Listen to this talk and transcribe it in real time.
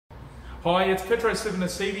Hi, it's Petro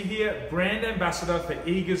Sivanasivi here, Brand Ambassador for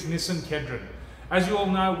Eagers Nissan Kedron. As you all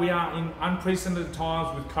know, we are in unprecedented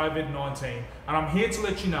times with COVID-19, and I'm here to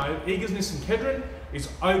let you know Eagers Nissan Kedron is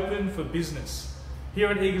open for business. Here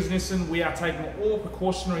at Eagers Nissan, we are taking all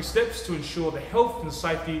precautionary steps to ensure the health and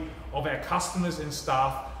safety of our customers and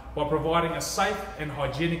staff by providing a safe and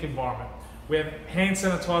hygienic environment. We have hand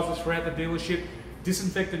sanitisers throughout the dealership,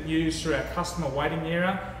 disinfectant used through our customer waiting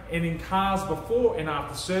area, and in cars before and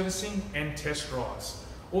after servicing and test drives.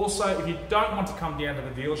 Also, if you don't want to come down to the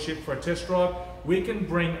dealership for a test drive, we can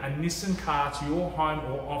bring a Nissan car to your home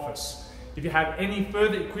or office. If you have any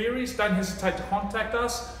further queries, don't hesitate to contact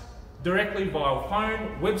us directly via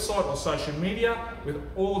phone, website or social media with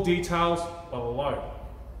all details below.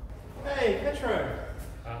 Hey, Petro.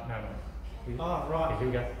 No. Oh, right. Here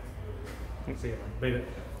we go. See you, mate. Beat it.